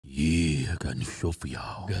got a new show for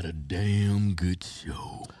y'all. Got a damn good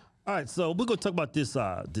show. All right, so we're gonna talk about this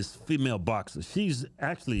this female boxer. She's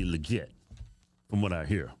actually legit, from what I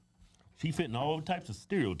hear. She fitting all types of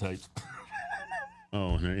stereotypes.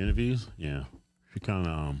 Oh, in her interviews, yeah, she kind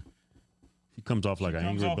of she comes off like an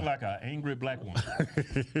angry. Comes off like an angry black woman.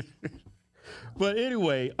 But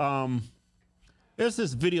anyway, there's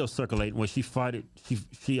this video circulating where she sparred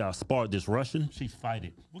this Russian. She fight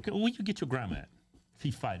it. Where you get your grandma at? She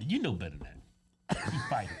fight it. You know better than that. She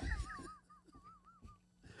fight it.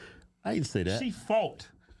 I didn't say that. She fought.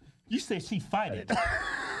 You said she fight it.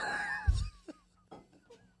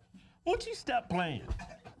 Won't you stop playing?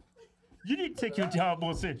 You didn't take your job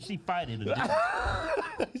and say she fight it.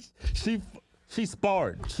 She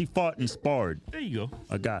sparred. She fought and sparred. There you go.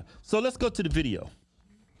 A guy. So let's go to the video.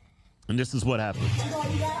 And this is what happened.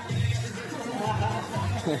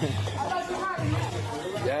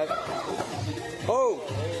 Yeah. Oh.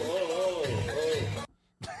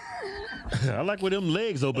 I like when them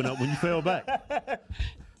legs open up when you fell back.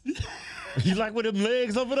 You like when them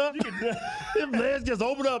legs open up? Them legs just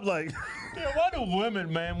open up like. Yeah, why do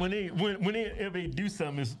women, man, when they ever do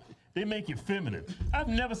something, they make it feminine? I've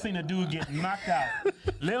never seen a dude get knocked out,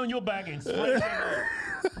 lay on your back and spread.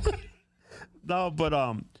 No,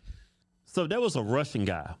 but so there was a Russian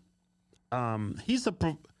guy. He's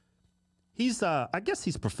I guess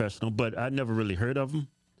he's professional, but I never really heard of him.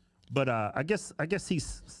 But I guess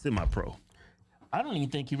he's semi-pro. I don't even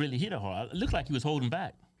think he really hit her hard. It looked like he was holding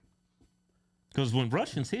back. Because when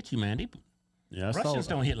Russians hit you, man, Russians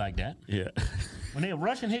don't hit like that. Yeah. When a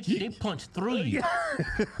Russian hit you, they punch through you.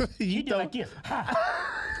 He did like this. Ha.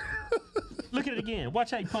 Look at it again.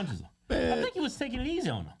 Watch how he punches her. Man. I think he was taking it easy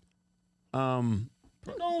on her.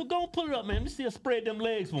 Go pull it up, man. Let me see her spread them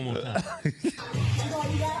legs one more time.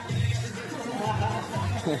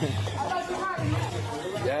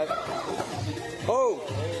 Yeah. Oh.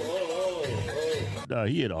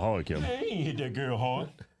 He hit a hard kill. Man, he ain't hit that girl hard.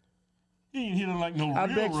 He ain't hit her like no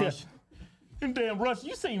real Russian. Them damn Russian.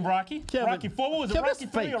 You seen Rocky? Kevin, Rocky 4? Was it Rocky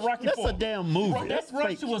 3 or Rocky 4? That's a damn movie. That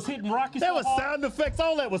Russian was hitting Rocky so hard. That was sound effects.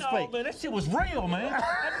 All that was fake. Man, that shit was real, man.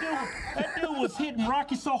 That dude was hitting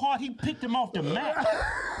Rocky so hard he picked him off the mat.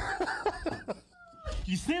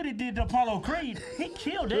 You see what he did to Apollo Creed? He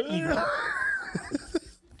killed that Negro.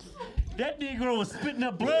 That Negro was spitting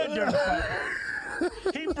up blood during the fight.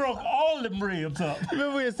 He broke all them ribs up.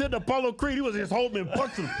 Remember when he said Apollo Creed, he was just holding and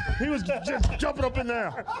punching. He was just jumping up in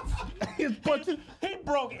there. He was punching. He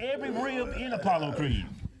broke every rib in Apollo Creed.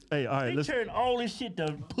 Hey, all right, He turned all this shit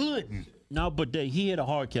to pudding. No, but he hit a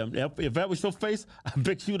hard kill. If that was your face, I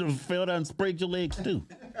bet you would have fell down and sprayed your legs too.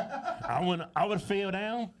 I would have fell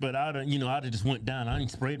down, but I'd have just went down. I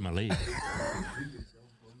didn't sprayed my legs.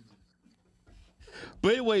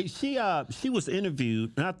 But anyway, she was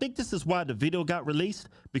interviewed, and I think this is why the video got released,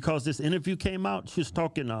 because this interview came out. She was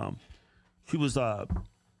talking, she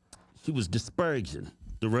was disparaging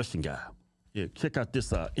the Russian guy. Yeah, check out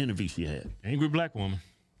this interview she had. Angry black woman.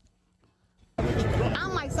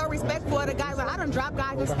 I'm like so respectful of the guys. Like, I done dropped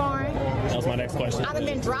guys in sparring. That was my next question. I done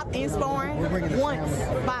been dropped in sparring once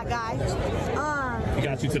by a guy. He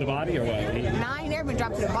got you to the body or what? Nah, I ain't never been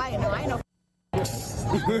dropped to the body. No, I ain't no.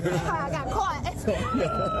 I got caught.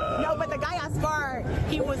 No, but the guy I sparred,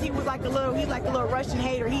 he's like a little Russian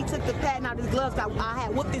hater. He took the patent out of his gloves. I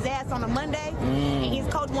had whooped his ass on a Monday, and his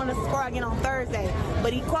coach wanted us to spar again on Thursday.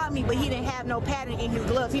 But he caught me, but he didn't have no patent in his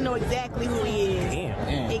gloves. He know exactly who he is.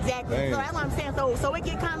 Damn. Exactly. Damn. So that's what I'm saying. So it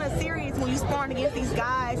get kind of serious when you sparring against these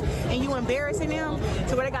guys and you embarrassing them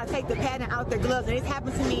to where they gotta take the patent out their gloves. And this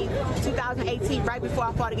happened to me 2018, right before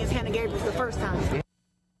I fought against Hannah Gabriel the first time.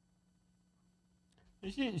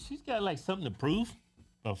 She's got like something to prove.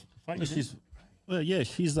 She's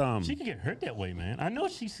she can get hurt that way, man. I know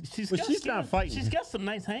she's not fighting. She's got some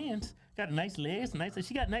nice hands, got nice legs,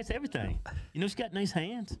 she got nice everything. You know, she got nice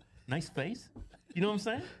hands, nice face. You know what I'm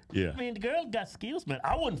saying? Yeah. I mean, the girl got skills, man.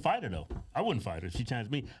 I wouldn't fight her though. I wouldn't fight her if she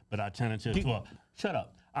challenged me, but I challenge her to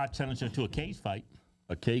I challenge her to a cage fight.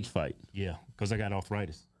 A cage fight? Yeah, because I got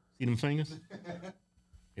arthritis. See them fingers?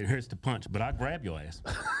 It hurts to punch, but I grab your ass.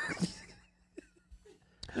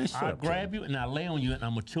 I'll grab you and I'll lay on you and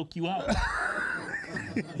I'm gonna choke you out.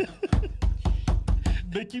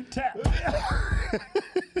 Make you tap.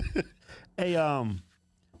 Hey, I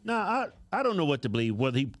don't know what to believe.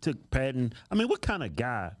 Whether he took patent. I mean, what kind of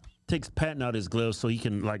guy takes patent out of his gloves so he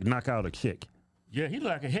can like knock out a chick? Yeah, he's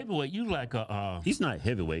like a heavyweight. You like a. He's not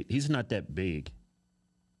heavyweight. He's not that big.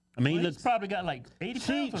 I mean, he's probably got like 80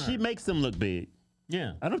 pounds. She makes him look big.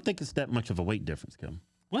 Yeah. I don't think it's that much of a weight difference, Kim.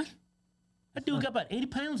 What? That dude got about 80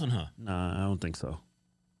 pounds on her. Nah, I don't think so.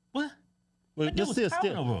 What? Well, That dude was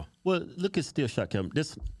towering over her. Well, look at still shot camera.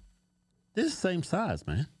 This is the same size,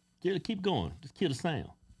 man. Yeah, keep going. Just kill the sound.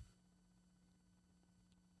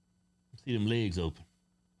 See them legs open.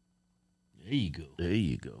 There you go. There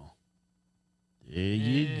you go. There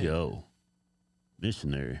you go.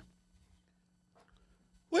 Missionary.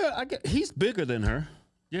 Well, he's bigger than her.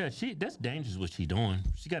 Yeah, that's dangerous what she doing.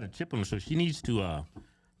 She got a chip on her, so she needs to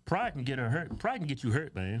pride can get her hurt. Pride can get you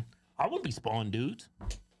hurt, man. I wouldn't be spawning dudes.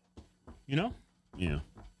 You know? Yeah.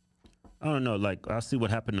 I don't know. Like, I see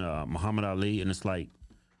what happened to Muhammad Ali, and it's like,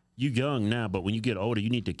 you young now, but when you get older, you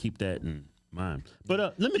need to keep that in mind.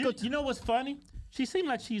 But let me go. You know what's funny? She seemed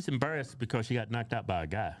like she's embarrassed because she got knocked out by a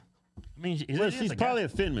guy. I mean, she's probably a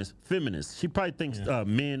feminist. She probably thinks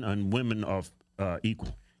men and women are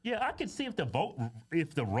equal. Yeah, I could see if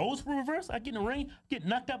the roles were reversed, I get in the ring, get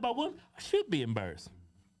knocked out by a woman, I should be embarrassed.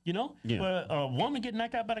 You know? Yeah. But a woman get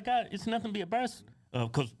knocked out by a guy, it's nothing to be embarrassed.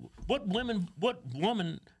 Because what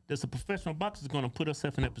woman that's a professional boxer is going to put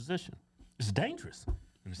herself in that position? It's dangerous.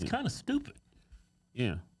 And it's kind of stupid.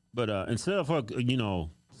 Yeah. But instead of her,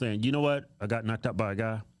 saying, you know what, I got knocked out by a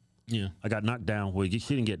guy. Yeah. I got knocked down. Well, she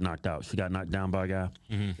didn't get knocked out. She got knocked down by a guy.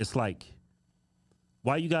 Mm-hmm. It's like,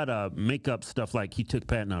 why you got to make up stuff like he took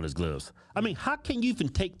padding out of his gloves? I mean, how can you even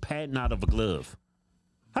take padding out of a glove?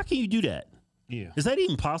 How can you do that? Yeah. Is that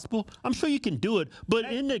even possible? I'm sure you can do it, but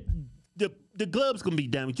in the glove's going to be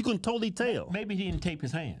damaged. You can totally tell. Maybe he didn't tape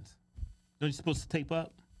his hands. Are you supposed to tape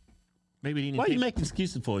up? Maybe he didn't. Why are you making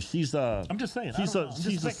excuses for her? She's I'm just saying. She's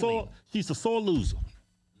a sore loser.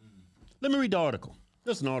 Let me read the article.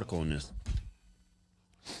 There's an article on this.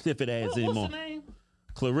 See if it adds any more. What's her name?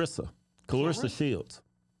 Clarissa Shields.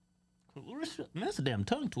 Clarissa, that's a damn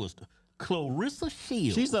tongue twister. Clarissa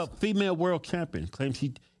Shields. She's a female world champion. Claims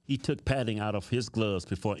he took padding out of his gloves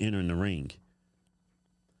before entering the ring.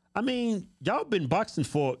 I mean, y'all have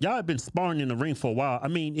been sparring in the ring for a while. I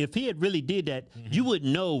mean, if he had really did that, you would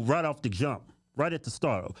know right off the jump, right at the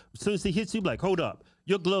start. As soon as he hits you, like, hold up.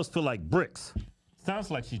 Your gloves feel like bricks.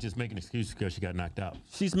 Sounds like she's just making excuses because she got knocked out.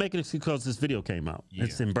 She's making excuses because this video came out. Yeah.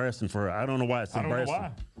 It's embarrassing for her. I don't know why it's embarrassing. I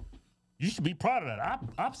don't know why. You should be proud of that.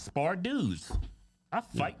 I spar dudes. I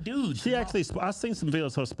fight dudes. She actually, I seen some videos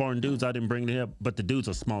of her sparring dudes. I didn't bring it up, but the dudes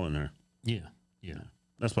are smaller than her. Yeah.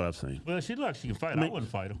 That's what I've seen. Well, she looks like she can fight. I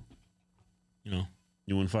wouldn't fight her. You know.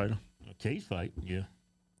 You wouldn't fight her? A cage fight, yeah.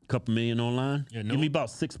 Couple million online? Yeah, no. Give me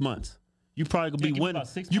about 6 months. You probably gonna be winning.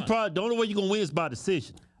 The only way you're gonna win is by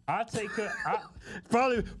decision. I'll take her.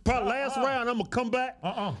 Probably last round, I'm gonna come back.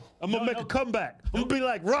 I'm gonna make a comeback. I'm gonna be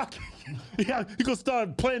like Rocky. You're gonna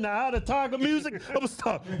start playing the Eye of the Tiger music. I'm gonna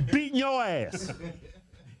start beating your ass.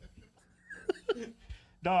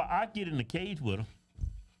 Dog, I get in the cage with her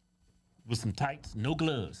with some tights, no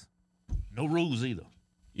gloves, no rules either.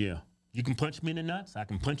 Yeah. You can punch me in the nuts. I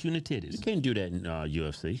can punch you in the titties. You can't do that in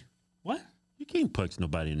UFC. What? You can't punch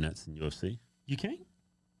nobody in the nuts in UFC. You can't?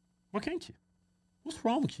 Why can't you? What's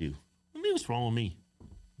wrong with you? What do you mean what's wrong with me?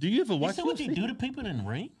 Do you ever watch UFC? You see what you do to people in the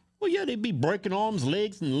ring? Well, yeah, they be breaking arms,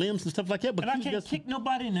 legs, and limbs and stuff like that. But I can't kick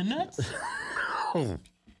nobody in the nuts? Oh.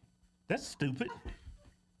 That's stupid.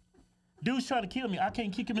 Dude's trying to kill me. I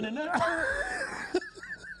can't kick him in the nuts.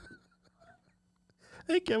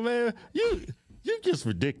 Hey, man, you just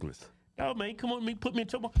ridiculous. Oh, man, come on with me, put me in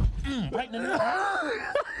trouble. Right in the nuts.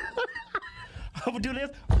 I would do this.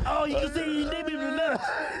 Oh, you can see he did me in the nuts.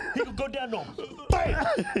 He could go down there.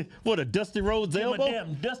 Bam! What, a Dusty Rhodes elbow? A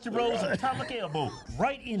damn Dusty Rhodes atomic elbow.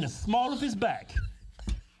 Right in the small of his back.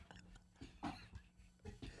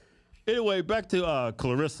 Anyway, back to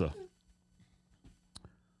Clarissa.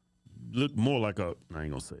 Look more like I ain't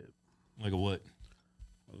gonna say it. Like a what?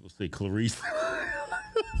 I was gonna say Clarice.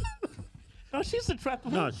 No, she's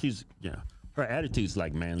attractive. No, her attitude's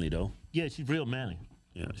like manly though. Yeah, she's real manly.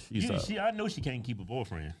 Yeah, I know she can't keep a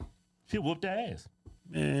boyfriend. She'll whoop that ass.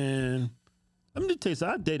 Man, let me tell you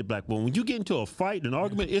something. I dated a black woman. When you get into a fight, an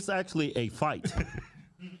argument, it's actually a fight.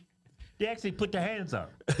 They actually put their hands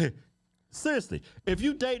up. Seriously, if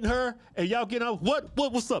you dating her and y'all get out,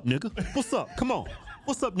 what's up, nigga? What's up? Come on.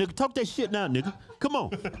 What's up, nigga? Talk that shit now, nigga. Come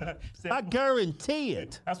on. I guarantee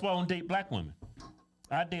it. That's why I don't date black women.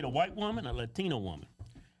 I date a white woman, a Latino woman.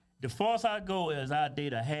 The farthest I go is I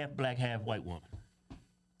date a half black, half white woman.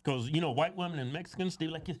 Because, white women and Mexicans, they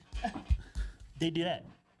like this. They do that.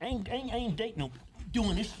 I ain't dating no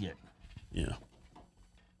doing this shit. Yeah.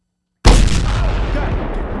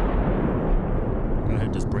 I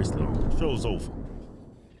had this bracelet on. Show's over.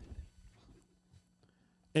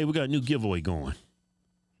 Hey, we got a new giveaway going.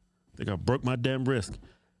 I think I broke my damn wrist.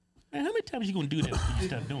 Man, how many times you gonna do that before you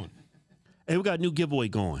stop doing it? Hey, we got a new giveaway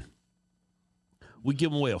going. We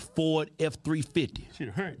give away a Ford F-350. Should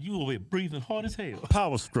have hurt. You over here breathing hard as hell.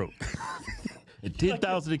 Power stroke. And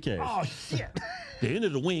 10,000 in cash. Oh, shit. The end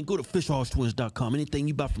of the win, go to fishhodgetwins.com. Anything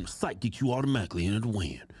you buy from the site gets you automatically into the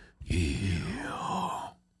win. Yeah.